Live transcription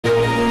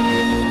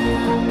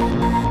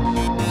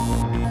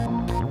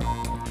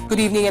Good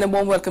evening and a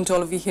warm welcome to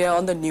all of you here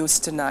on the news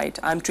tonight.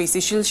 I'm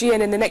Tracy Shilshi,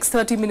 and in the next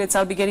 30 minutes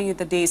I'll be getting you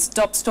the day's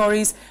top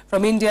stories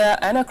from India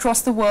and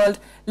across the world.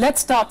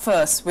 Let's start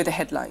first with the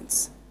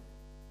headlines.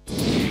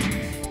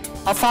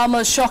 A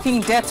farmer's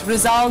shocking death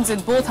resounds in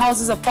both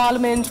houses of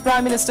parliament.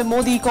 Prime Minister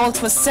Modi calls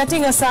for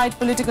setting aside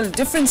political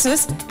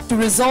differences to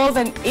resolve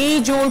an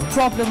age-old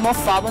problem of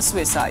farmer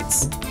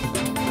suicides.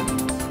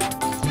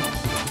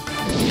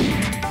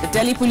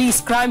 Delhi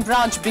Police Crime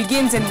Branch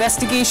begins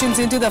investigations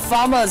into the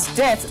farmer's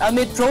death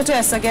amid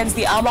protests against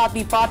the Aam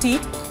Aadmi Party.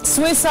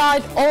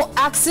 Suicide or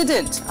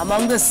accident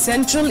among the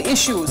central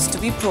issues to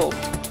be probed.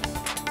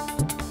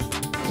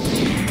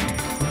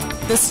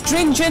 The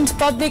stringent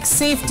Public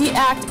Safety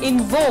Act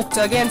invoked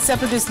against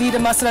separatist leader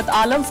Masrat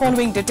Alam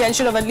following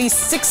detention of at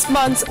least 6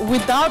 months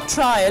without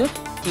trial.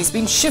 He's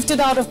been shifted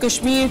out of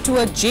Kashmir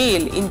to a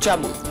jail in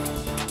Jammu.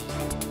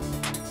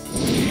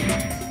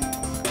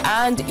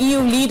 And EU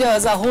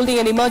leaders are holding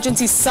an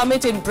emergency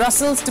summit in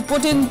Brussels to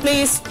put in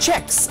place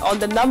checks on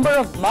the number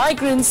of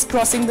migrants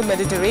crossing the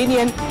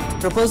Mediterranean,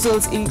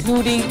 proposals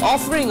including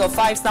offering of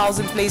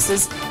 5,000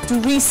 places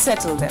to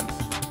resettle them.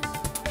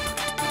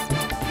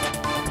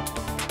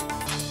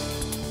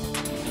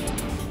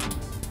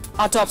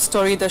 Our top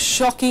story, the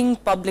shocking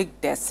public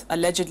death,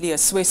 allegedly a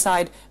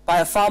suicide by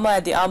a farmer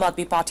at the Aam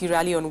Aadmi Party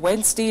rally on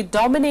Wednesday,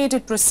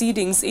 dominated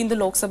proceedings in the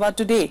Lok Sabha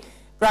today.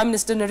 Prime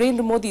Minister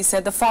Narendra Modi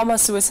said the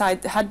farmer's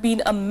suicide had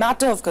been a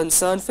matter of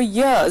concern for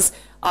years,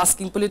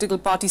 asking political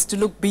parties to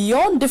look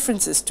beyond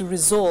differences to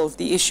resolve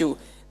the issue.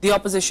 The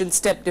opposition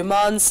stepped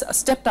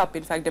up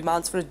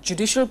demands for a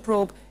judicial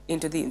probe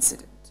into the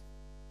incident.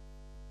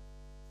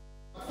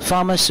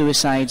 Farmer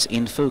suicides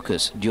in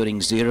focus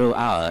during 0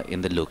 hour in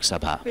the Lok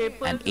Sabha,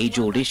 an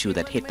age-old issue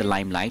that hit the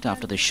limelight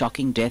after the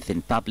shocking death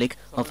in public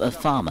of a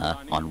farmer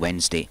on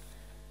Wednesday.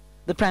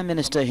 The Prime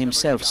Minister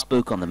himself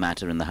spoke on the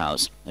matter in the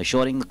House,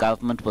 assuring the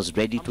government was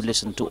ready to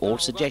listen to all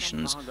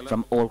suggestions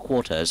from all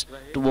quarters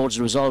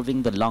towards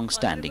resolving the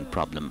long-standing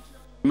problem.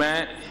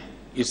 मैं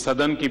इस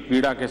सदन की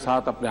पीड़ा के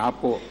साथ अपने आप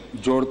को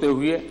जोड़ते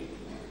हुए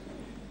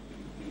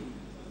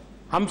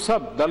हम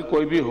सब दल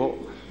कोई भी हो,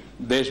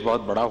 देश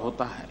बहुत बड़ा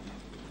होता है।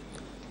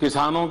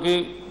 किसानों की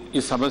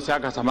इस समस्या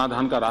का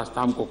समाधान का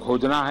रास्ता हमको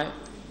खोजना है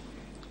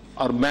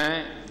और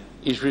मैं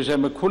इस विषय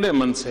में खुले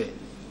मन से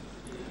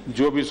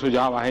जो भी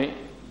सुझाव आए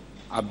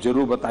आप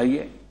जरूर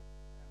बताइए।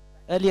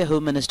 Earlier,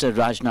 Home Minister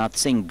Rajnath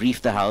Singh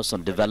briefed the House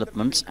on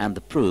developments and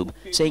the probe,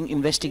 saying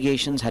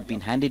investigations had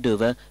been handed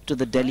over to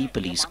the Delhi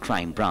Police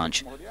Crime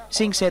Branch.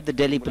 Singh said the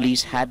Delhi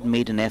Police had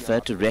made an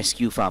effort to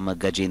rescue farmer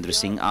Gajendra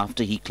Singh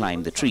after he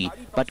climbed the tree,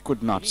 but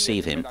could not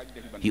save him.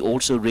 He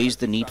also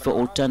raised the need for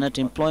alternate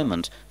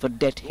employment for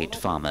debt-hit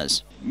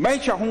farmers. मैं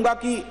चाहूंगा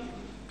कि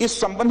इस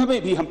संबंध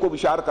में भी हमको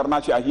विचार करना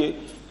चाहिए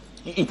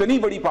कि इतनी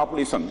बड़ी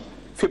पॉपुलेशन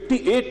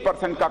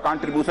 58% का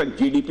कंट्रीब्यूशन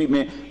जीडीपी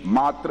में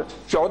मात्र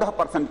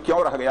 14%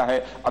 क्यों रह गया है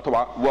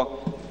अथवा वह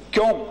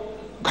क्यों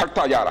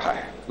घटता जा रहा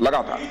है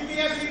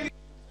लगातार.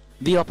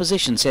 The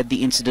opposition said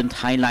the incident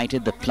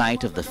highlighted the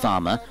plight of the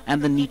farmer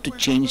and the need to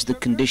change the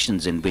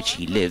conditions in which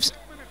he lives.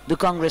 The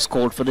Congress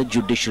called for a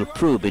judicial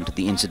probe into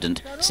the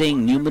incident,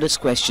 saying numerous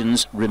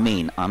questions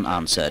remain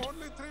unanswered.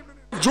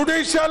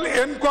 Judicial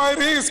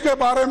inquiry इसके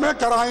बारे में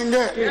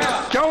कराएंगे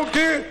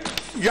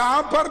क्योंकि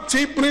यहाँ पर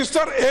chief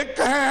minister एक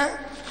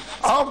कहें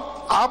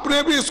अब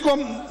आपने भी इसको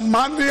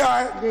मान लिया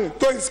है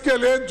तो इसके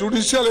लिए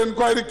जुडिशियल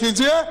इंक्वायरी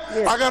कीजिए.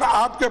 अगर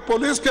आपके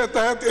पुलिस के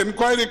तहत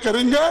इंक्वायरी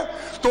करेंगे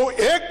तो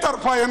एक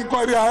तरफा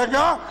इंक्वायरी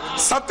आएगा,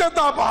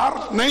 सत्यता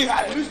बाहर नहीं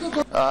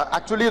आएगी.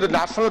 Actually, the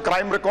National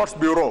Crime Records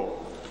Bureau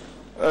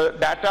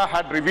data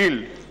had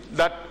revealed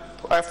that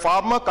a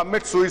farmer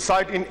commits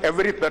suicide in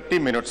every 30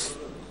 minutes.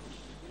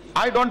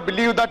 I don't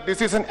believe that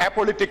this is an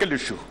apolitical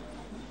issue.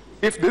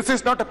 If this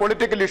is not a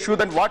political issue,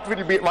 then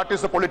what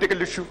is the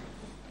political issue?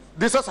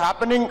 This is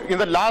happening in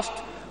the last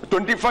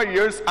 25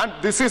 years, and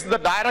this is the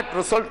direct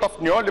result of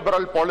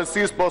neoliberal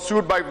policies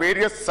pursued by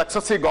various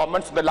successive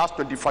governments in the last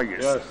 25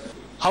 years. Yes.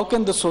 How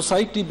can the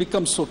society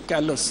become so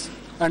callous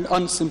and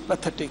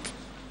unsympathetic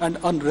and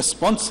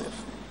unresponsive?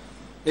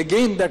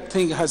 Again, that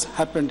thing has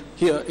happened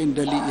here in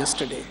Delhi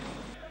yesterday.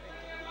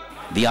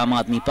 The Aam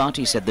Aadmi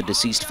Party said the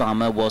deceased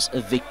farmer was a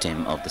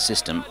victim of the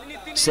system.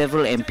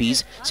 Several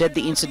MPs said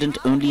the incident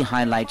only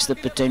highlights the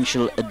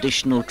potential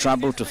additional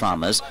trouble to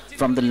farmers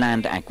from the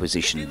land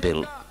acquisition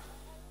bill.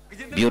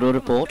 Bureau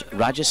Report,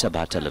 Rajya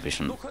Sabha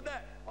Television.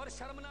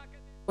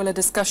 Well, a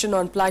discussion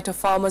on plight of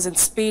farmers and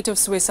spate of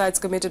suicides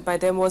committed by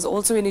them was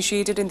also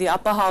initiated in the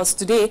upper house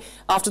today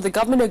after the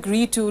government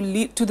agreed to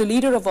the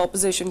leader of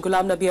opposition,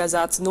 Ghulam Nabi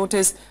Azad's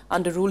notice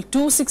under Rule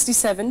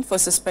 267 for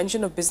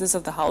suspension of business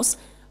of the House.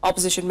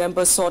 Opposition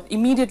members sought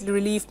immediate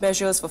relief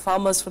measures for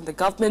farmers from the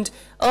government,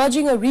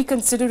 urging a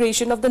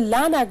reconsideration of the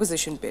land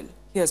acquisition bill.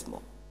 Here's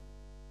more.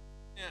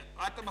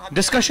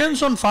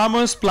 Discussions on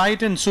farmers'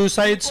 plight and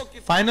suicides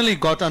finally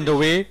got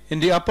underway in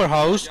the upper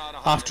house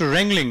after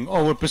wrangling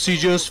over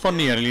procedures for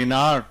nearly an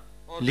hour.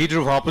 Leader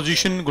of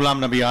opposition Ghulam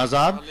Nabi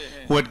Azad,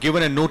 who had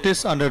given a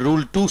notice under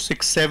Rule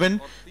 267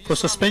 for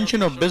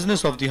suspension of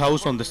business of the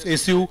House on this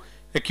issue,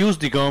 accused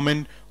the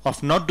government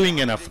of not doing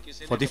enough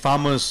for the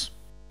farmers.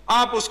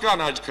 आप उसका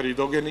अनाज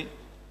खरीदोगे नहीं,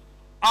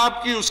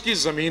 आपकी उसकी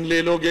जमीन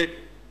ले लोगे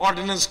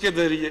ऑर्डिनेंस के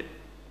जरिए,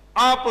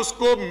 आप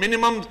उसको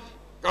मिनिमम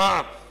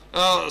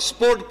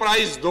सपोर्ट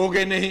प्राइस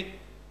दोगे नहीं,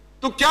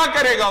 तो क्या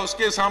करेगा?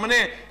 उसके सामने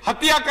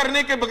हत्या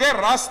करने के बगैर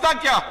रास्ता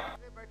क्या है?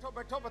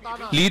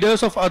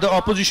 Leaders of other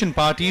opposition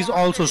parties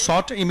also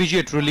sought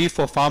immediate relief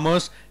for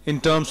farmers in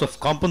terms of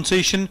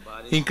compensation,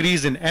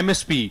 increase in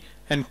MSP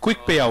and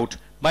quick payout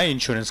by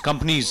insurance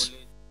companies.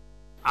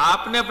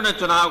 आपने अपने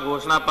चुनाव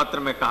घोषणा पत्र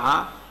में कहा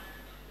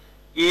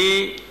कि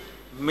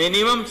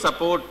मिनिमम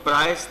सपोर्ट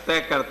प्राइस तय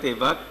करते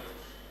वक्त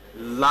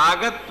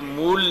लागत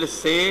मूल्य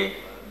से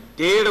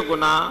 1.5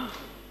 गुना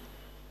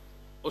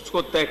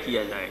उसको तय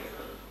किया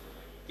जाएगा।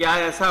 क्या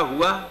ऐसा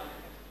हुआ?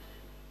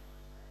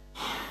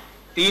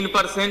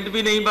 3%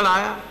 भी नहीं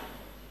बढ़ाया,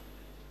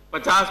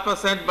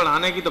 50%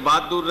 बढ़ाने की तो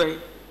बात दूर रही।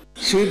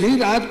 सीधी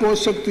राहत पहुंच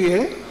सकती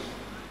है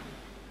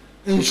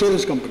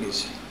इंश्योरेंस कंपनी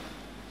से।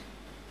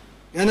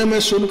 यानी मैं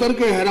सुनकर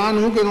के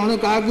हैरान हूं कि उन्होंने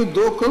कहा कि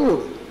 2 करोड़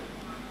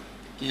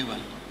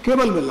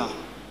केवल मिला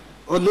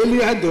और ले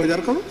लिया है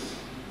 2000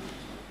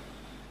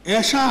 करोड़।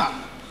 ऐसा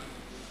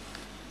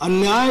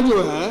अन्याय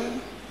जो है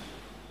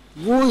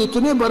वो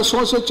इतने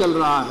वर्षों से चल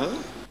रहा है।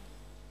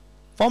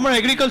 Former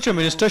Agriculture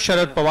Minister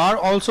Sharad Pawar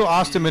also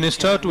asked the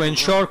minister to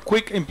ensure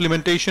quick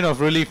implementation of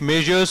relief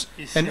measures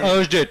and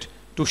urged it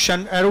to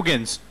shun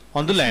arrogance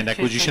on the land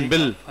acquisition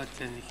bill.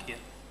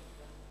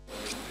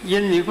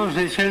 ये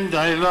negotiation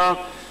dialogue,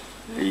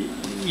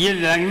 ये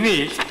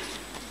language,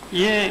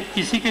 ये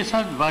किसी के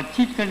साथ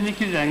बातचीत करने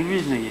की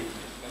लैंग्वेज नहीं है,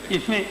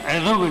 इसमें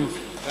एरोगेंस,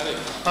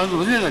 और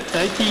मुझे लगता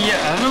है कि ये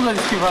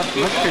एरोगेंस की बात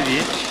मत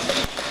करिए।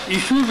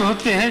 इश्यूज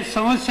होते हैं,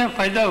 समस्या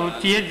पैदा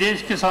होती है,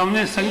 देश के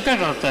सामने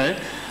संकट आता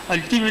है,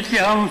 अल्टीमेटली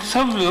हम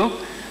सब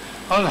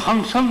लोग और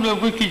हम सब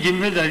लोगों की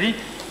जिम्मेदारी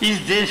इस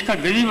देश का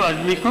गरीब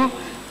आदमी को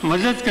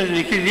मदद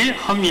करने के लिए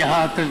हम यहाँ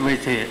आकर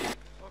बैठे हैं।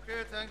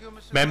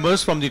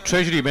 Members from the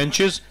Treasury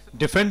benches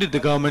defended the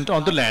government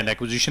on the land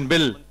acquisition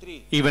bill,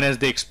 even as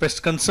they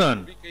expressed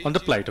concern on the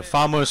plight of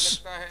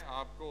farmers.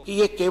 कि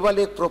ये केवल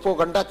एक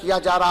प्रोपोगंडा किया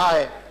जा रहा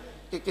है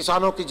कि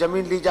किसानों की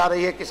जमीन ली जा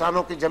रही है,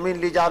 किसानों की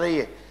जमीन ली जा रही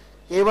है,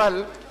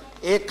 केवल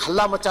एक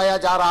हल्ला मचाया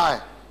जा रहा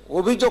है।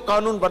 वो भी जो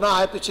कानून बना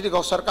है, पिछली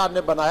गौ सरकार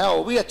ने बनाया,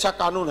 वो भी अच्छा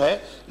कानून है,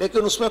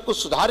 लेकिन उसमें कुछ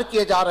सुधार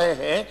किए जा रहे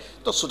हैं,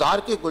 तो सुधार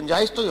की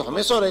गुंजाइश तो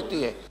हमेशा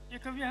रहती है।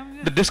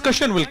 The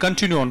discussion will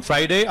continue on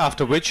Friday,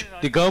 after which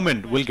the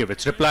government will give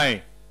its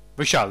reply.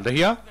 Vishal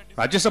Dahiya,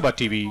 Rajya Sabha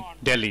TV,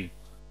 Delhi.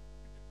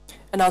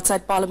 And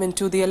outside Parliament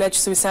too, the alleged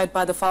suicide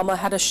by the farmer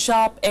had a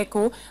sharp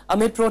echo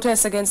amid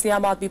protests against the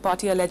Aam Aadmi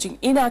Party alleging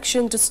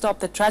inaction to stop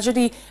the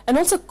tragedy and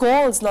also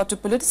calls not to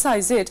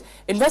politicize it.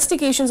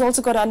 Investigations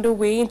also got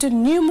underway into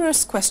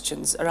numerous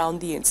questions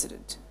around the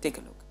incident. Take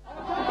a look.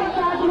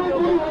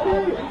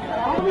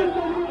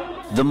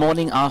 The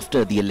morning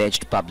after the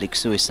alleged public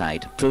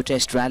suicide,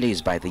 protest rallies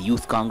by the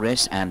Youth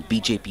Congress and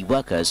BJP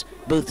workers,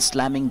 both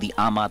slamming the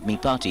Aam Aadmi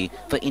Party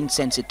for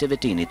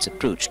insensitivity in its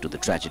approach to the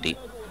tragedy.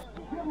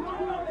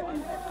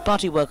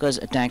 Party workers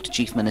attacked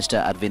Chief Minister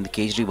Arvind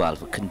Kejriwal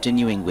for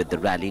continuing with the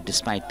rally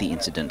despite the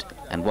incident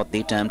and what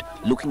they termed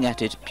looking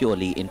at it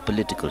purely in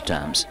political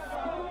terms.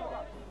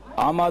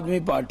 आम आदमी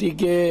party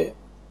के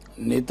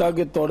नेता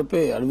के तौर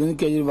पे अरविंद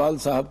केजरीवाल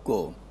साहब को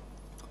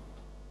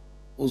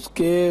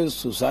उसके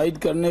सुसाइड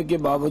करने के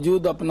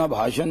बावजूद अपना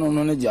भाषण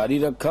उन्होंने जारी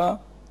रखा।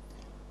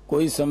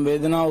 कोई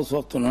संवेदना उस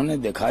वक्त उन्होंने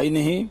दिखाई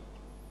नहीं।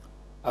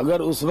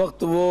 अगर उस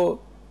वक्त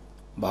वो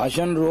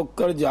भाषण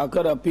रोककर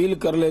जाकर अपील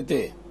कर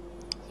लेते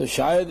तो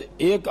शायद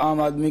एक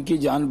आम आदमी की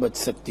जान बच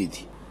सकती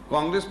थी।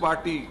 कांग्रेस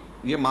पार्टी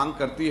ये मांग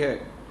करती है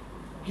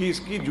कि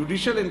इसकी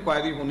जुडिशियल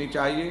इंक्वायरी होनी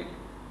चाहिए,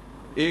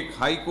 एक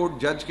हाई कोर्ट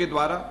जज के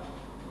द्वारा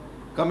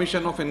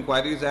कमीशन ऑफ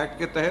इंक्वायरीज एक्ट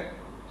के तहत,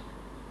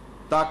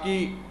 ताकि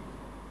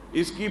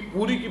इसकी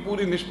पूरी की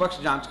पूरी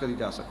निष्पक्ष जांच करी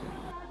जा सके।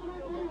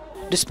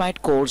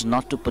 Despite calls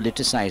not to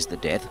politicize the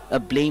death, a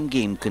blame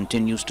game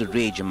continues to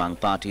rage among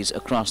parties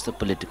across the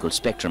political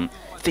spectrum,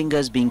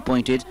 fingers being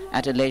pointed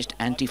at alleged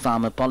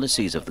anti-farmer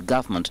policies of the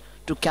government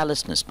to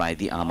callousness by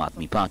the Aam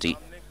Aadmi Party.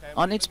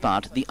 On its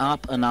part, the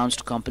AAP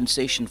announced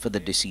compensation for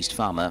the deceased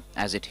farmer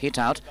as it hit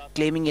out,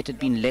 claiming it had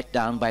been let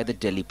down by the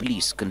Delhi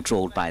police,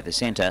 controlled by the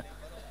centre.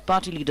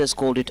 Party leaders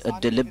called it a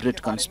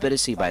deliberate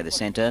conspiracy by the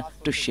centre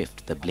to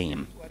shift the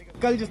blame.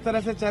 कल जिस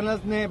तरह से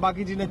channels ने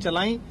बाकी चीजें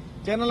चलाई,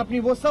 channel अपनी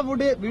वो सब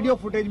वीडियो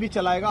फुटेज भी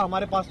चलाएगा,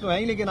 हमारे पास तो है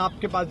ही, लेकिन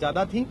आपके पास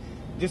ज्यादा थी,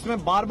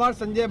 जिसमें बार बार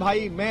संजय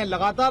भाई मैं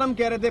लगातार हम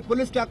कह रहे थे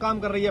पुलिस क्या काम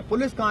कर रही है,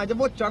 पुलिस कहाँ है। जब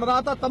वो चढ़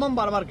रहा था तब हम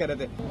बार बार कह रहे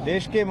थे।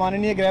 देश के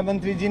माननीय गृह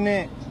मंत्री जी ने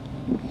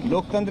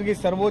लोकतंत्र की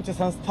सर्वोच्च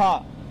संस्था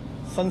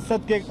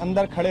संसद के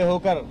अंदर खड़े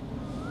होकर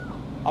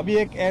अभी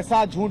एक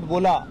ऐसा झूठ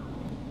बोला।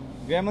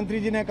 गृह मंत्री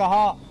जी ने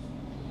कहा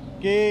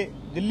कि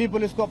दिल्ली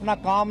पुलिस को अपना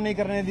काम नहीं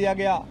करने दिया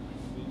गया,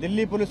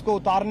 दिल्ली पुलिस को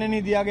उतारने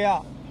नहीं दिया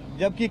गया,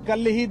 जबकि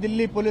कल ही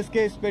दिल्ली पुलिस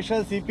के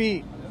स्पेशल सीपी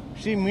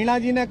श्री मीणा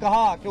जी ने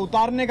कहा कि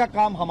उतारने का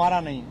काम हमारा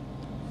नहीं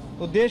है।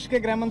 तो देश के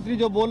गृह मंत्री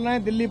जो बोल रहे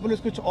हैं, दिल्ली पुलिस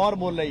कुछ और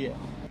बोल रही है।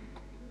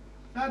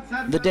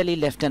 The Delhi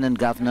Lieutenant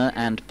Governor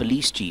and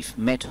Police Chief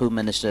met Home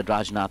Minister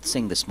Rajnath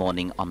Singh this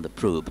morning on the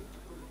probe.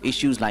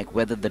 Issues like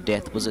whether the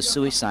death was a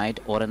suicide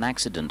or an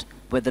accident,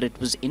 whether it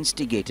was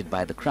instigated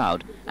by the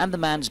crowd, and the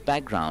man's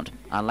background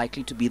are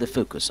likely to be the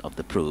focus of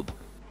the probe.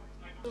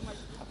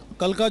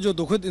 कल का जो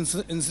दुखद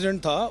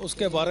incident था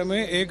उसके बारे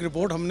में एक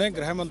report हमने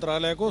गृह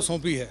मंत्रालय को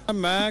सौंपी है।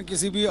 मैं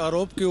किसी भी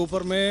आरोप के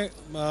ऊपर में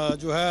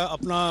जो है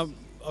अपना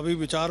अभी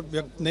विचार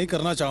व्यक्त नहीं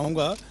करना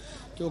चाहूँगा,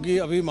 क्योंकि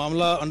अभी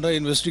मामला अंडर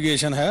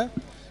इन्वेस्टिगेशन है।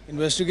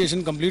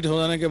 इन्वेस्टिगेशन कंप्लीट हो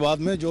जाने के बाद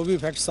में जो भी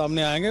फैक्ट्स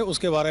सामने आएंगे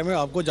उसके बारे में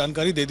आपको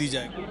जानकारी दे दी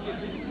जाएगी।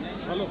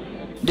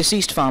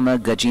 Deceased farmer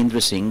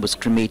Gajendra Singh was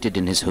cremated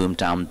in his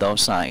hometown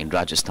Dausa in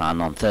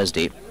Rajasthan on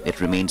Thursday. It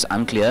remains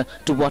unclear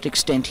to what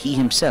extent he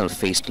himself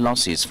faced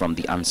losses from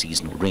the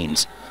unseasonal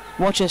rains.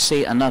 Watchers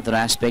say another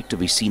aspect to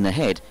be seen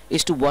ahead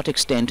is to what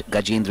extent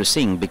Gajendra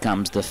Singh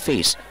becomes the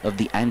face of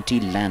the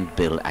anti-land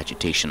bill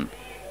agitation.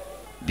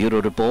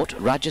 Bureau Report,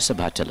 Rajya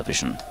Sabha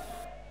Television.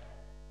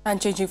 And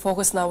changing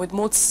focus now, with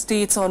most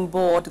states on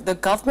board, the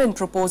government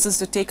proposes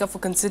to take up for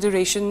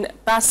consideration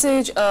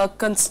passage a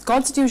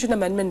constitution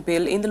amendment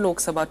bill in the Lok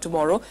Sabha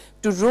tomorrow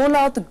to roll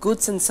out the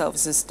goods and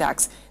services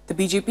tax. The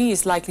BJP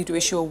is likely to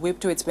issue a whip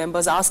to its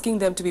members asking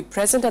them to be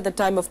present at the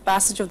time of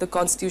passage of the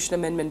constitution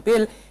amendment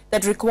bill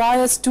that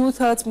requires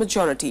 2/3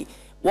 majority.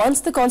 Once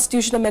the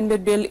constitution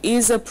amendment bill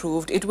is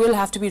approved, it will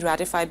have to be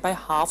ratified by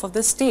half of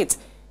the states.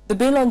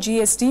 The bill on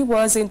GST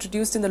was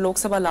introduced in the Lok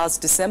Sabha last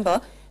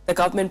December. The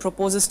government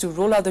proposes to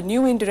roll out the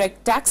new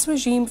indirect tax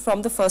regime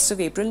from the 1st of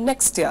April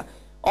next year.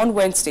 On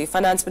Wednesday,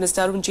 Finance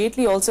Minister Arun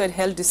Jaitley also had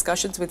held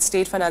discussions with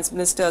state finance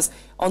ministers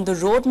on the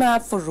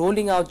roadmap for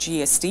rolling out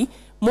GST.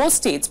 Most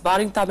states,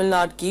 barring Tamil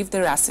Nadu, gave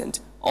their assent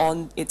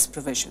on its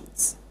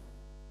provisions.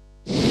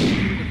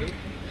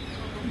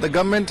 The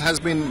government has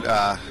been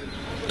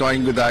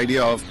toying with the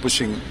idea of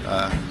pushing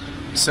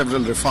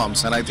several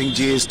reforms, and I think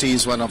GST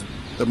is one of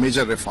the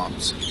major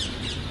reforms.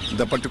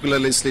 The particular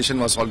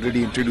legislation was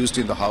already introduced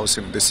in the House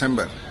in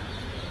December,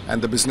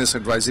 and the Business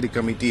Advisory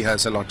Committee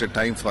has allotted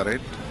time for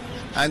it.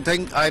 I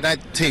think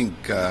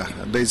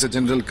there is a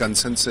general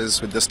consensus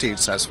with the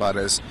states as far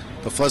as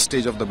the first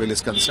stage of the bill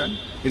is concerned.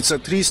 It's a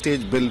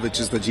 3-stage bill,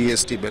 which is the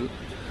GST bill,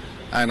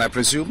 and I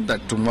presume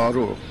that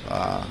tomorrow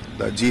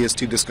the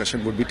GST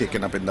discussion would be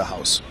taken up in the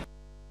House.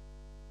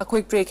 A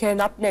quick break here,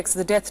 and up next,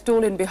 the death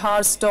toll in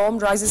Bihar's storm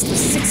rises to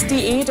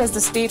 68 as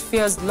the state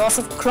fears loss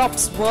of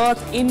crops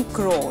worth in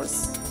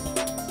crores.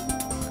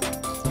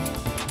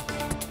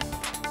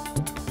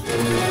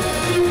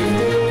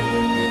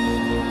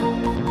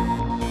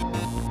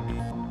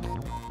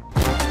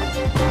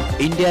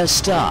 India's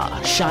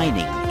star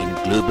shining in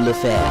global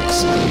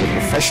affairs. The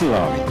professional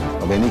army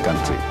of any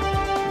country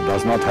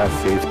does not have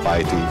faith,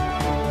 piety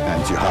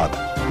and jihad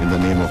in the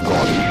name of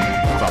God.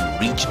 From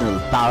regional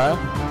power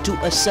to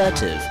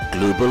assertive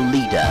global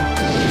leader.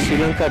 Sri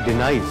Lanka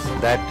denies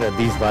that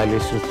these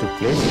violations took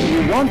place.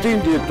 We want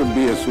India to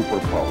be a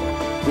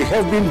superpower. We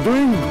have been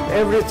doing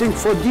everything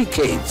for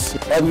decades,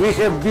 and we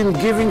have been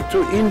giving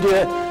to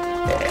India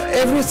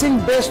everything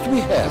best we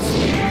have.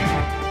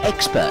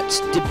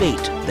 Experts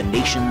debate the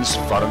nation's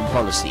foreign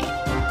policy.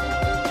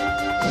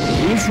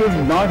 We should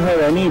not have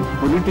any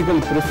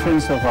political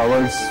preference of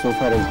ours so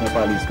far as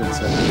Nepal is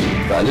concerned.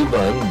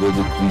 Taliban were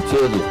the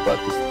creatures of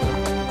Pakistan.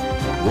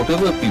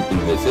 Whatever people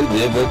may say,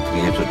 they were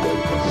created by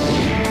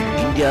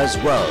Pakistan. India's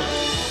World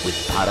with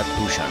Bharat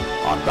Bhushan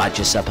on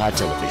Rajya Sabha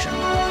Television.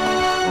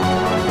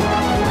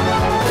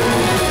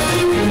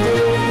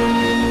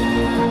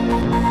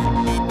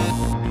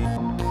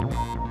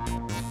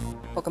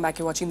 Welcome back.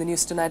 You're watching the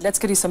news tonight. Let's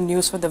get you some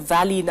news from the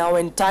Valley now.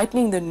 And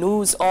tightening the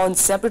news on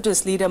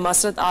separatist leader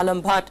Masrat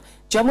Alam Bhatt,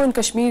 Jammu and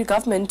Kashmir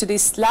government today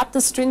slapped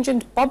the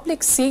stringent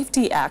Public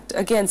Safety Act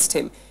against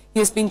him. He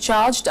has been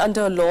charged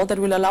under a law that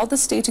will allow the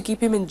state to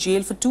keep him in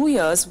jail for 2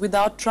 years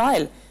without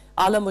trial.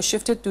 Alam was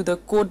shifted to the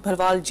Kot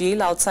Bharwal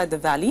jail outside the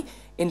Valley.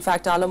 In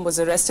fact, Alam was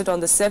arrested on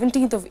the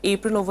 17th of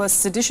April over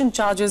sedition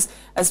charges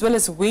as well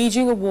as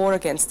waging a war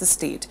against the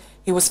state.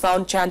 He was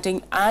found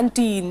chanting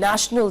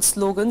anti-national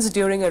slogans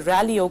during a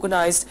rally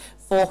organized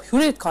for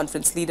Hurriyat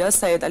Conference leader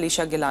Syed Ali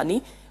Shah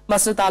Gilani.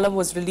 Masrat Alam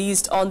was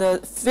released on the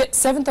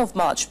 7th of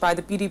March by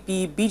the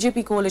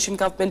PDP-BJP coalition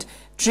government,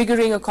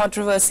 triggering a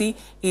controversy.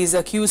 He is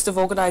accused of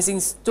organizing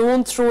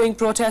stone-throwing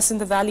protests in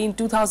the Valley in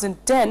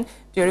 2010,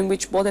 during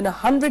which more than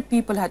 100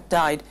 people had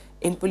died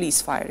in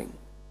police firing.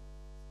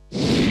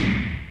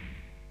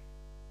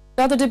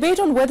 Now, the debate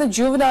on whether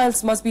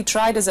juveniles must be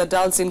tried as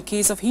adults in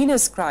case of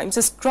heinous crimes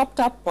has cropped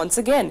up once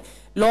again.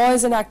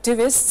 Lawyers and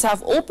activists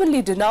have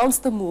openly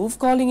denounced the move,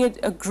 calling it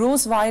a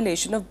gross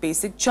violation of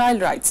basic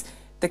child rights.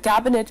 The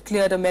cabinet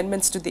cleared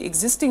amendments to the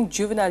existing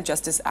Juvenile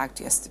Justice Act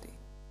yesterday.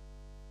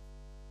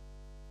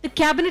 The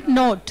cabinet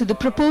nod to the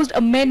proposed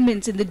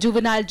amendments in the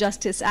Juvenile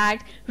Justice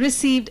Act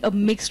received a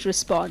mixed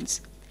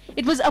response.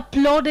 It was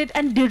applauded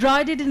and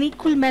derided in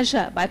equal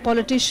measure by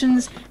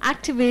politicians,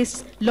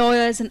 activists,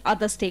 lawyers and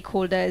other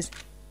stakeholders.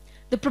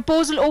 The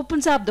proposal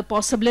opens up the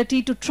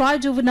possibility to try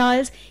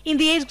juveniles in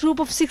the age group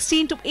of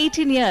 16 to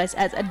 18 years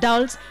as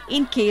adults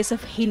in case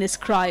of heinous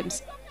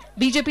crimes.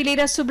 BJP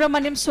leader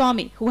Subramaniam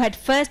Swamy, who had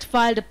first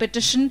filed a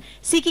petition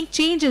seeking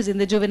changes in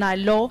the juvenile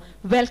law,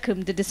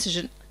 welcomed the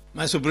decision.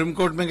 मैं supreme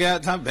court में गया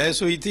था,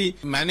 बहस हुई थी.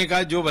 मैंने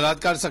कहा जो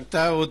बलात्कार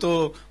सकता है वो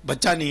तो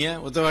बच्चा नहीं है,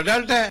 वो तो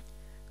अडल्ट है.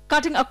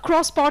 Cutting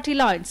across party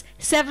lines,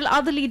 several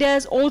other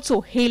leaders also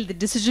hailed the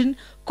decision,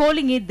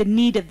 calling it the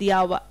need of the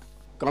hour.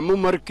 कम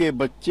उम्र के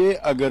बच्चे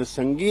अगर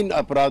संगीन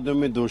अपराधों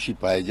में दोषी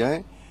पाए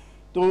जाएं,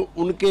 तो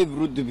उनके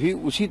विरुद्ध भी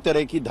उसी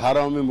तरह की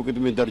धाराओं में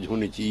मुकदमे दर्ज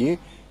होने चाहिए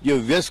जो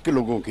वयस्क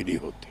लोगों के लिए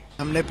होते हैं.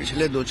 हमने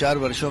पिछले 2-4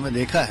 वर्षों में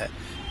देखा है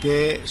कि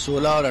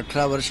 16 और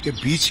 18 वर्ष के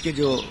बीच के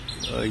जो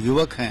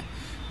युवक हैं,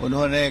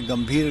 उन्होंने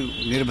गंभीर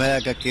निर्भया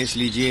का केस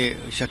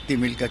लीजिए, शक्ति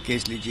मिल का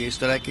केस लीजिए, इस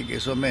तरह के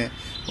केसों में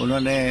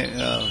उन्होंने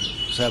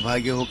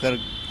सहभागी होकर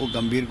वो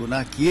गंभीर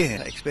गुनाह किए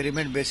हैं.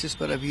 एक्सपेरिमेंट बेसिस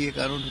पर अभी ये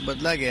कानून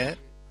बदला गया है.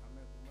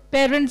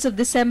 Parents of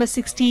December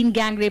 16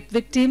 gang rape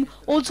victim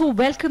also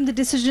welcomed the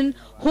decision,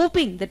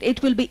 hoping that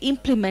it will be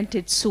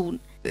implemented soon.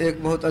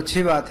 एक बहुत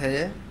अच्छी बात है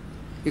ये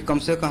कि कम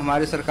से कम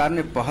हमारी सरकार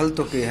ने पहल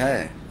तो की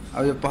है.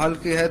 और जो पहल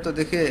की है तो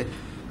देखिए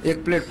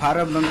एक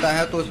प्लेटफार्म बनता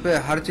है तो उस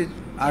पर हर चीज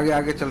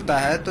आगे चलता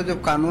है. तो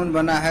जब कानून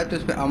बना है तो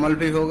इस पर अमल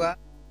भी होगा.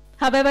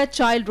 However,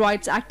 child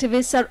rights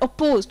activists are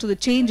opposed to the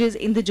changes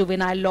in the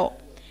juvenile law.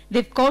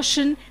 They've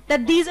cautioned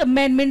that these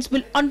amendments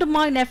will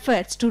undermine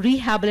efforts to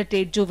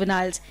rehabilitate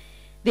juveniles.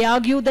 They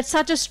argue that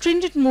such a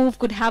stringent move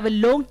could have a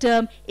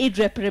long-term,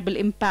 irreparable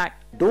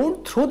impact.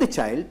 Don't throw the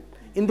child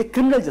in the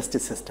criminal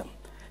justice system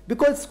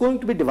because it's going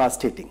to be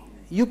devastating.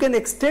 You can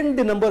extend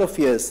the number of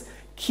years,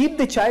 keep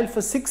the child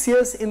for 6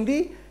 years in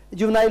the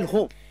juvenile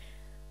home.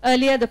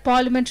 Earlier, the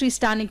Parliamentary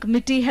Standing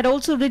Committee had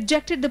also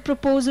rejected the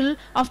proposal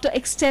after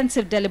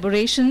extensive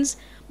deliberations,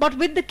 but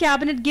with the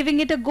Cabinet giving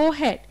it a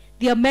go-ahead,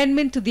 the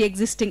amendment to the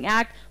existing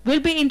Act will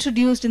be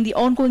introduced in the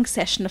ongoing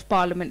session of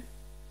Parliament.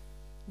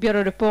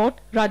 Bureau Report,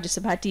 Rajya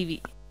Sabha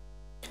TV.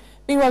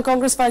 Meanwhile,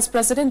 Congress Vice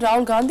President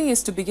Rahul Gandhi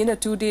is to begin a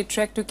 2-day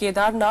trek to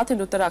Kedarnath in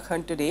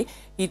Uttarakhand today.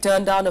 He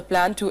turned down a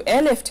plan to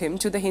airlift him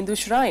to the Hindu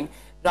shrine.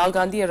 Rahul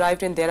Gandhi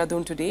arrived in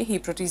Dehradun today. He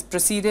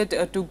proceeded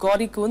to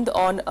Gaurikund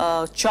on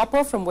a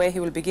chopper from where he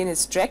will begin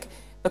his trek.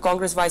 The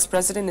Congress Vice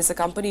President is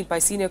accompanied by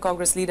Senior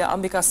Congress leader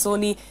Ambika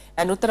Soni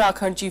and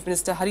Uttarakhand Chief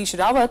Minister Harish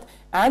Rawat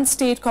and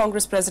State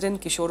Congress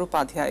President Kishore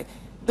Upadhyay.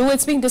 Though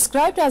it's being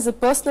described as a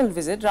personal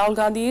visit, Rahul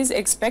Gandhi is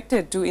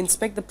expected to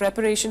inspect the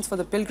preparations for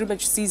the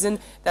pilgrimage season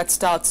that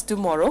starts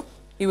tomorrow.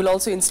 He will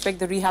also inspect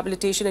the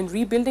rehabilitation and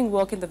rebuilding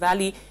work in the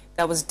valley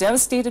that was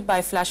devastated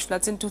by flash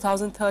floods in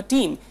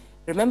 2013.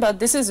 Remember,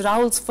 this is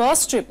Rahul's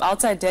first trip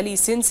outside Delhi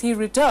since he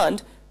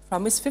returned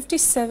from his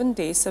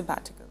 57-day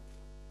sabbatical.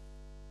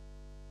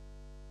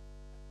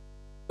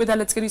 With that,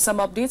 let's give you some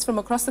updates from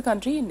across the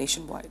country and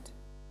nationwide.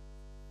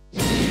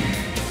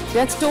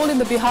 Death toll in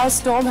the Bihar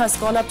storm has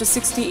gone up to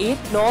 68.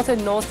 North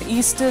and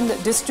northeastern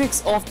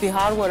districts of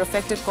Bihar were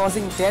affected,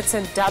 causing deaths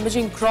and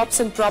damaging crops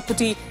and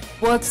property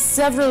worth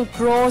several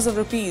crores of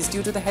rupees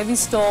due to the heavy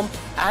storm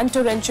and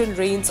torrential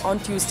rains on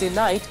Tuesday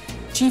night.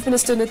 Chief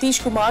Minister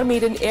Nitish Kumar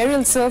made an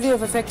aerial survey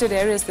of affected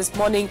areas this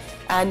morning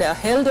and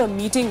held a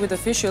meeting with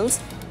officials.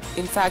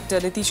 In fact,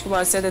 Nitish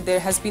Kumar said that there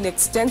has been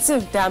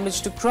extensive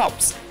damage to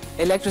crops.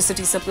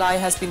 Electricity supply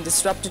has been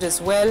disrupted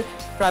as well.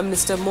 Prime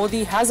Minister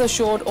Modi has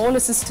assured all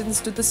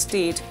assistance to the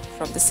state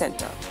from the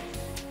centre.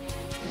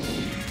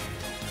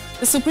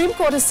 The Supreme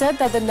Court has said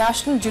that the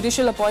National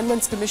Judicial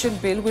Appointments Commission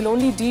bill will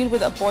only deal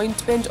with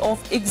appointment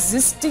of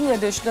existing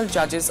additional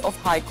judges of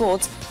high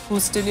courts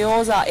whose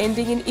tenures are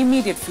ending in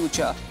immediate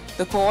future.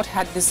 The court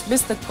had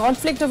dismissed the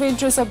conflict of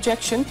interest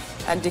objection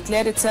and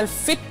declared itself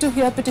fit to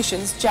hear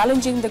petitions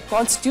challenging the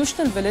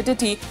constitutional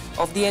validity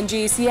of the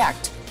NJAC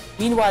Act.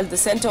 Meanwhile, the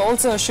centre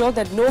also assured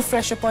that no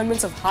fresh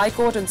appointments of High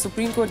Court and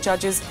Supreme Court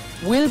judges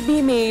will be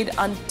made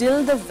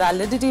until the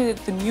validity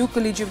of the new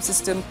collegium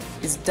system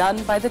is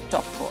done by the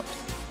top court.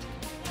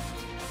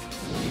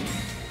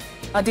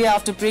 A day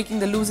after breaking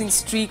the losing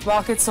streak,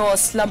 markets saw a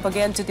slump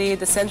again today.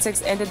 The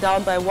Sensex ended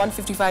down by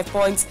 155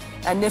 points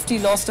and Nifty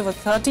lost over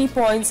 30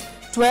 points.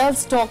 12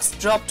 stocks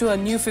dropped to a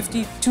new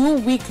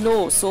 52-week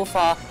low so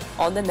far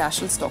on the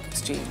National Stock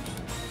Exchange.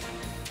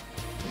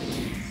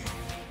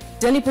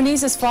 Delhi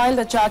police has filed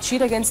a charge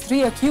sheet against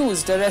 3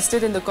 accused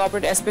arrested in the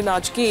corporate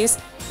espionage case.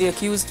 The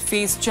accused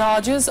face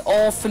charges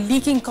of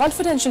leaking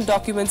confidential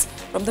documents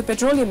from the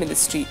petroleum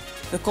ministry.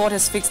 The court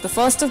has fixed the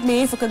 1st of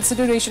May for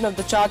consideration of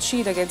the charge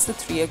sheet against the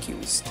 3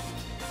 accused.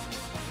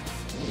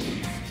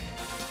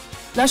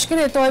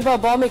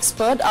 Lashkar-e-Toiba bomb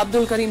expert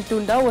Abdul Karim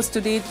Tunda was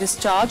today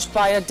discharged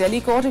by a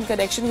Delhi court in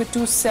connection with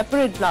 2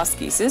 separate blast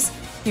cases.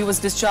 He was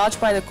discharged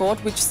by the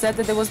court, which said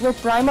that there was no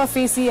prima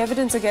facie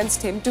evidence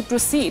against him to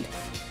proceed.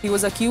 He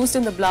was accused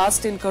in the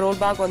blast in Karol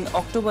Bagh on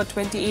October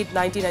 28,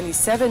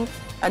 1997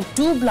 and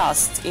 2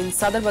 blasts in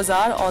Sadar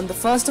Bazaar on the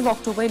 1st of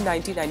October in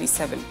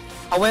 1997.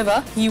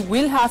 However, he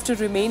will have to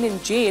remain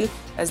in jail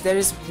as there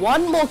is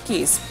one more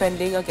case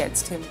pending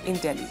against him in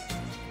Delhi.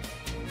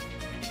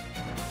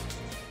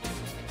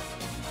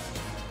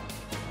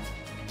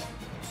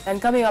 And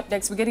coming up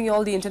next, we're getting you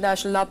all the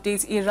international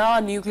updates.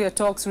 Iran nuclear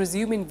talks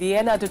resume in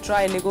Vienna to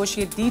try and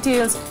negotiate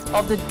details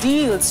of the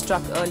deal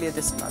struck earlier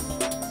this month.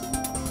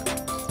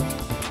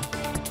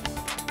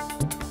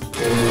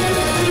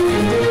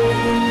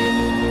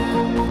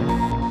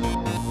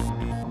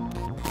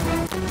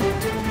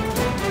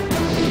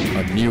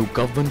 New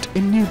government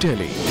in New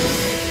Delhi.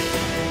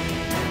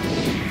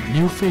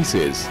 New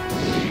faces.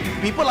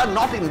 People are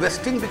not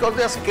investing because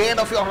they are scared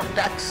of your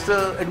tax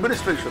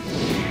administration.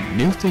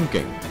 New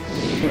thinking.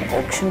 The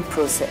auction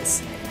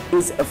process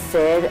is a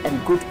fair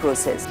and good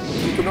process.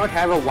 You cannot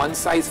have a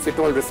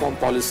one-size-fits-all reform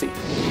policy.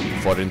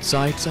 For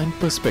insights and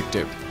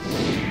perspective.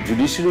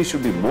 Judiciary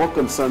should be more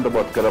concerned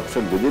about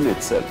corruption within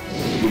itself.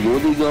 The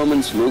Modi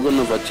government slogan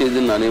of "अच्छे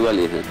दिन आने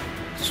वाले हैं."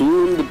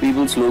 Soon the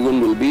people's slogan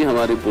will be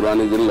 "हमारे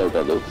पुराने दिन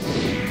लौटा दो."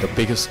 The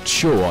biggest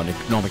show on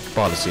economic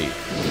policy.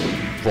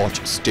 Watch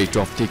State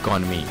of the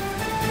Economy.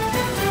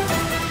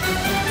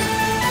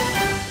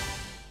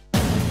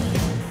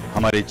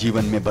 हमारे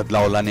जीवन में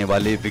बदलाव लाने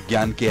वाले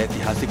विज्ञान के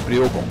ऐतिहासिक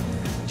प्रयोगों,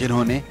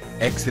 जिन्होंने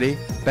एक्सरे,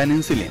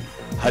 पेनिसिलिन,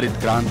 हरित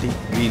क्रांति,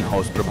 ग्रीन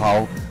हाउस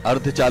प्रभाव,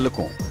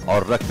 अर्धचालकों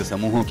और रक्त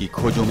समूहों की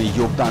खोजों में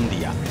योगदान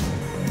दिया।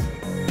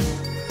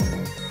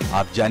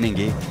 आप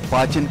जानेंगे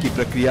पाचन की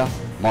प्रक्रिया,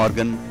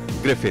 मॉर्गन,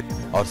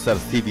 ग्रिफिथ और सर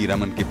सीवी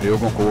रमन के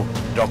प्रयोगों को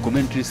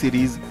डॉक्यूमेंट्री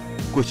सीरीज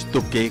कुछ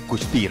तुक्के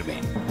कुछ तीर में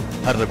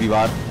हर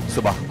रविवार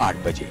सुबह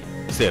 8 बजे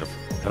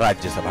सिर्फ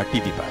राज्यसभा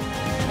टीवी पर।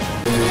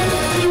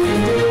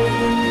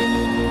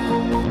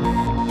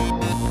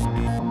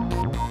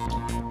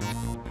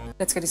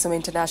 Let's get to some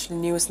international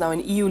news now.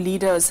 And EU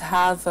leaders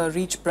have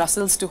reached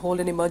Brussels to hold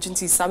an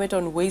emergency summit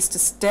on ways to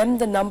stem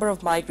the number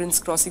of migrants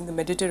crossing the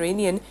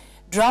Mediterranean.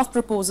 Draft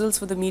proposals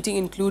for the meeting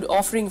include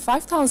offering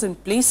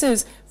 5,000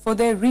 places for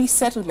their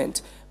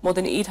resettlement. More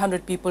than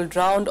 800 people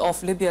drowned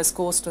off Libya's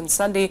coast on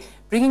Sunday,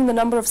 bringing the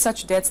number of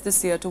such deaths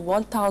this year to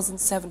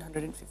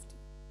 1,750.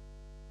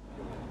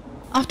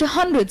 After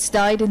hundreds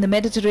died in the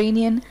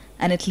Mediterranean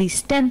and at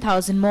least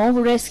 10,000 more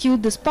were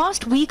rescued this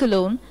past week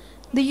alone,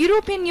 the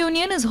European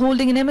Union is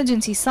holding an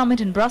emergency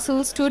summit in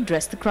Brussels to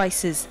address the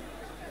crisis.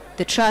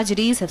 The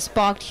tragedies have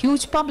sparked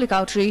huge public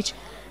outrage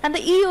and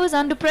the EU is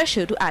under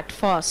pressure to act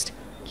fast.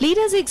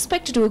 Leaders are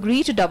expected to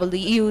agree to double the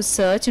EU's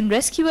search and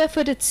rescue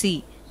effort at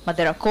sea, but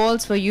there are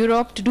calls for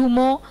Europe to do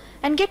more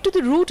and get to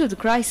the root of the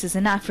crisis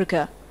in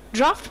Africa.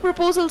 Draft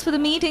proposals for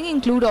the meeting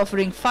include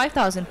offering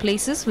 5,000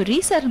 places for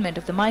resettlement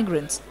of the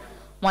migrants.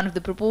 One of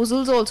the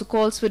proposals also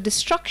calls for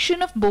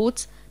destruction of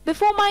boats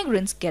before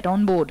migrants get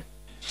on board.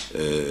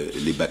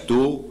 Les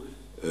bateaux,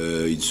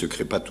 ils ne se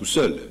créent pas tout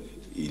seuls.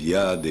 Il y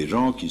a des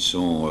gens qui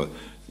sont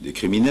des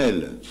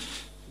criminels,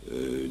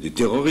 des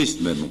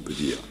terroristes même, on peut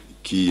dire,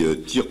 qui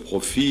tirent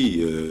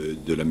profit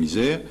de la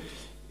misère.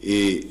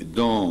 Et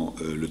dans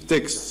le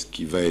texte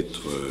qui va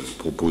être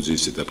proposé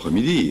cet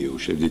après-midi au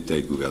chef d'État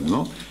et de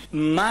gouvernement.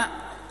 Ma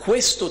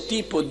questo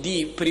tipo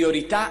di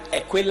priorità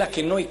è quella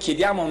che noi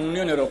chiediamo a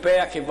un'Unione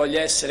Europea che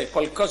voglia essere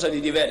qualcosa di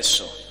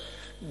diverso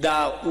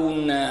da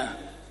un'assemblea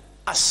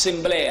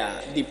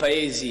di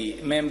paesi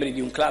membri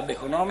di un club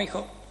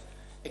economico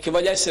e che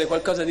voglia essere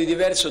qualcosa di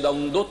diverso da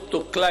un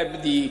dotto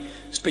club di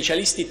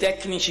specialisti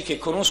tecnici che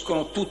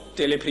conoscono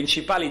tutte le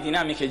principali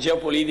dinamiche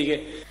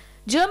geopolitiche.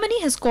 Germany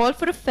has called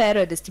for a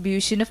fairer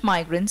distribution of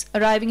migrants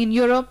arriving in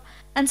Europe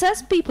and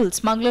says people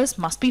smugglers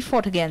must be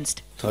fought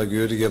against.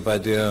 Tragödie, bei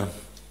der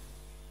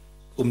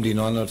die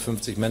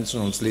 950 Menschen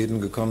ums Leben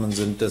gekommen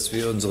sind, dass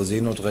wir unsere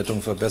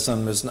Seenotrettung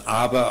verbessern müssen,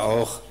 aber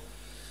auch,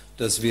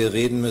 dass wir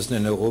reden müssen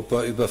in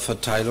Europa über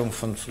Verteilung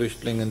von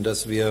Flüchtlingen,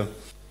 dass wir...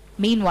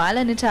 Meanwhile,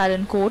 an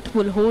Italian court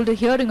will hold a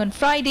hearing on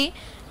Friday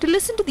to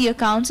listen to the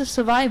accounts of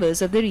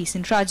survivors of the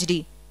recent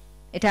tragedy.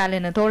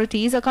 Italian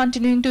authorities are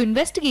continuing to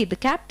investigate the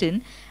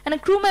captain and a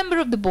crew member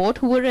of the boat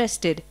who were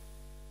arrested.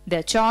 They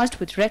are charged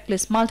with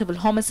reckless multiple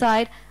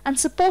homicide and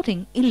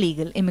supporting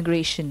illegal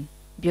immigration.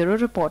 Bureau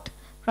Report,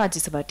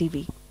 Rajya Sabha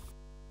TV.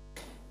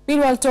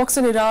 Meanwhile, talks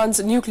on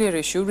Iran's nuclear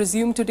issue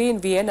resumed today in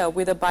Vienna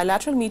with a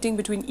bilateral meeting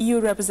between EU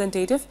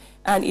representative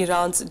and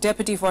Iran's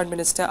Deputy Foreign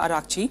Minister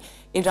Arakchi.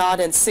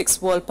 Iran and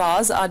 6 world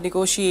powers are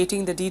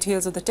negotiating the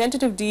details of the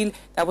tentative deal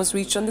that was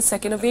reached on the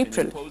 2nd of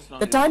April.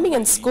 The timing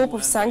and scope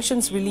of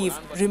sanctions relief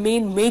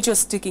remain major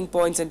sticking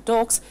points in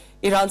talks.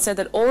 Iran said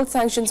that all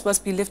sanctions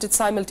must be lifted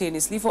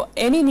simultaneously for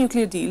any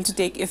nuclear deal to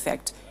take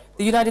effect.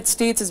 The United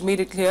States has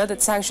made it clear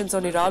that sanctions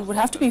on Iran would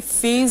have to be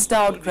phased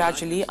out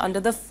gradually under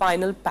the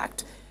final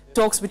pact.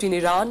 Talks between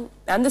Iran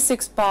and the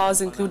 6 powers,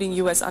 including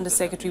U.S.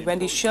 Undersecretary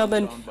Wendy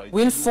Sherman,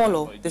 will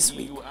follow this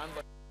week.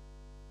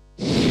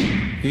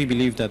 We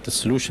believe that the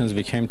solutions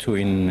we came to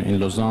in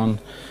Lausanne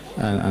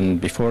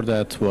and before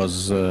that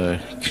was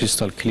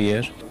crystal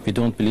clear. We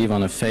don't believe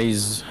on a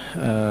phase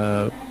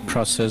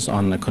process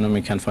on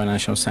economic and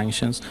financial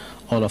sanctions.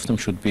 All of them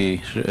should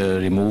be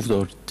removed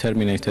or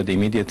terminated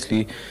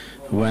immediately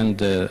when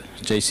the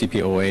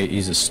JCPOA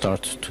is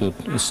started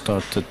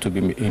to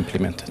be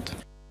implemented.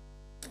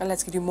 And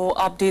let's give you more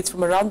updates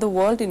from around the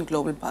world in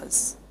Global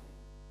Buzz.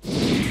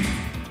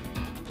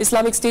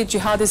 Islamic State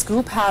jihadist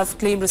group have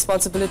claimed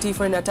responsibility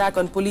for an attack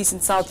on police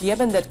in South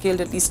Yemen that killed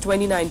at least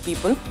 29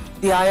 people.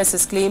 The IS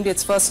has claimed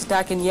its first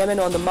attack in Yemen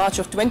on the March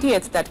of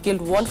 20th that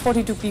killed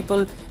 142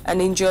 people and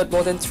injured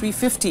more than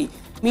 350.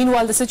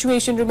 Meanwhile, the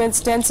situation remains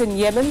tense in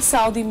Yemen.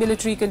 Saudi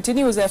military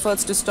continues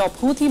efforts to stop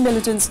Houthi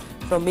militants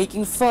from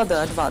making further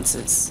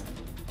advances.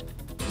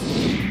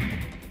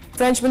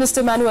 French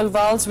Minister Manuel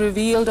Valls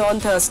revealed on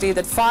Thursday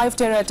that 5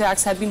 terror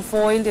attacks had been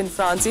foiled in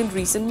France in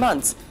recent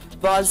months.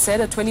 Valls said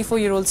a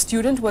 24-year-old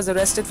student was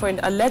arrested for an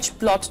alleged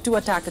plot to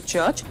attack a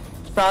church.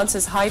 France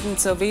has heightened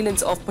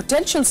surveillance of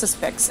potential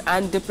suspects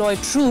and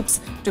deployed troops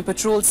to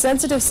patrol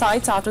sensitive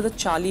sites after the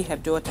Charlie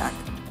Hebdo attack.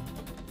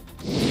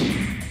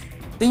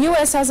 The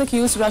US has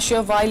accused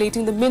Russia of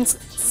violating the Minsk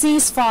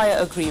ceasefire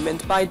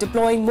agreement by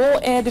deploying more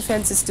air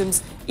defense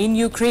systems in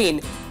Ukraine.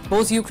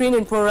 Both Ukraine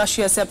and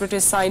pro-Russia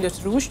separatists signed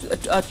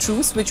a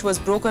truce which was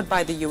brokered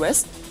by the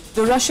US,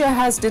 though Russia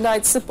has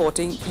denied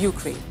supporting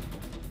Ukraine.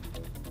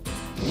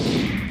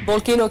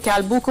 Volcano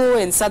Calbuco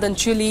in southern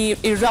Chile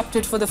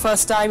erupted for the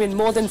first time in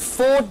more than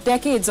 4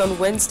 decades on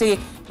Wednesday,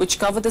 which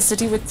covered the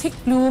city with thick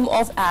plume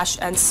of ash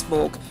and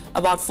smoke.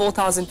 About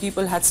 4,000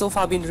 people had so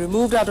far been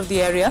removed out of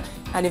the area.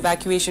 An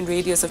evacuation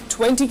radius of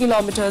 20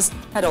 kilometers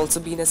had also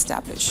been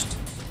established.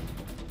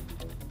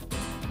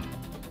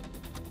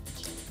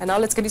 And now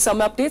let's get you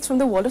some updates from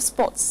the world of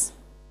sports.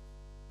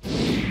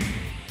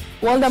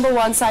 World number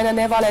 1 Saina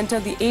Nehwal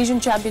entered the Asian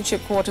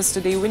Championship quarters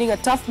today, winning a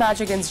tough match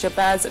against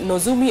Japan's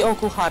Nozomi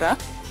Okuhara.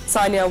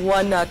 Saina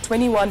won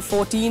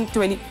 21-14,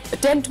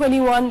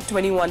 10-21,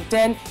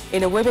 21-10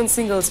 in a women's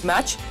singles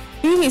match.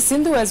 PV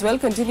Sindhu as well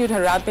continued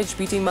her rampage,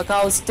 beating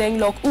Macau's Teng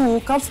Lok Oo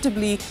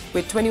comfortably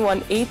with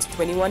 21-8,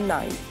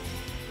 21-9.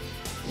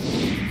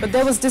 But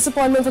there was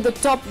disappointment for the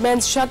top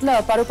men's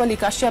shuttler Parupalli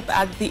Kashyap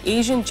at the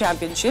Asian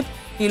Championship.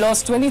 He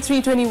lost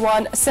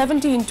 23-21,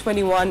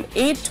 17-21,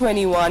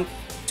 8-21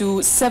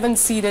 to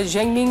 7-seeder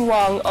Zhengming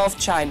Wang of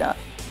China.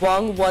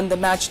 Wang won the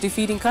match,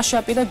 defeating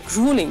Kashyap in a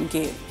grueling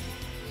game.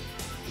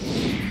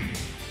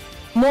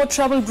 More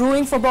trouble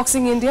brewing for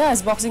Boxing India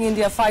as Boxing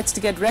India fights to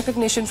get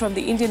recognition from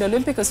the Indian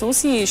Olympic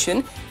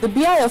Association. The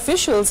BI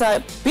officials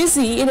are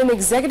busy in an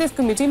executive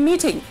committee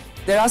meeting.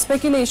 There are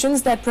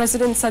speculations that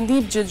President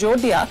Sandeep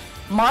Jajodia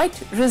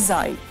might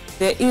resign.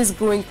 There is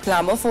growing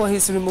clamour for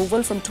his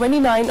removal from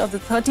 29 of the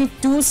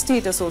 32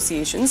 state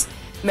associations.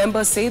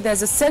 Members say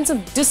there's a sense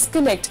of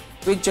disconnect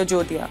with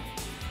Jajodia.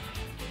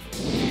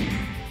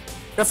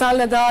 Rafael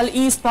Nadal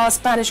eased past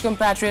Spanish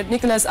compatriot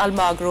Nicolas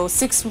Almagro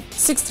 6-3,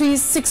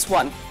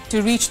 6-1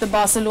 to reach the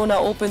Barcelona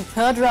Open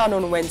third round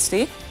on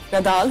Wednesday.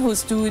 Nadal,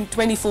 whose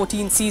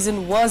 2014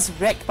 season was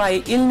wrecked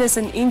by illness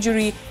and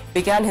injury,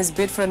 began his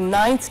bid for a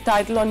 9th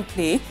title on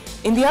clay.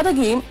 In the other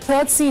game,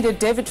 third-seeded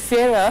David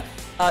Ferrer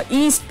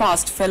eased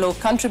past fellow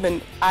countryman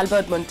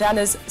Albert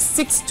Montana's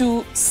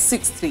 6-2,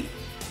 6-3.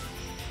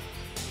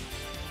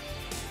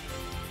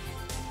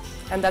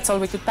 And that's all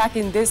we could pack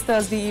in this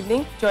Thursday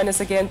evening. Join us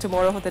again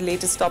tomorrow for the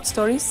latest top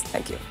stories.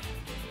 Thank you.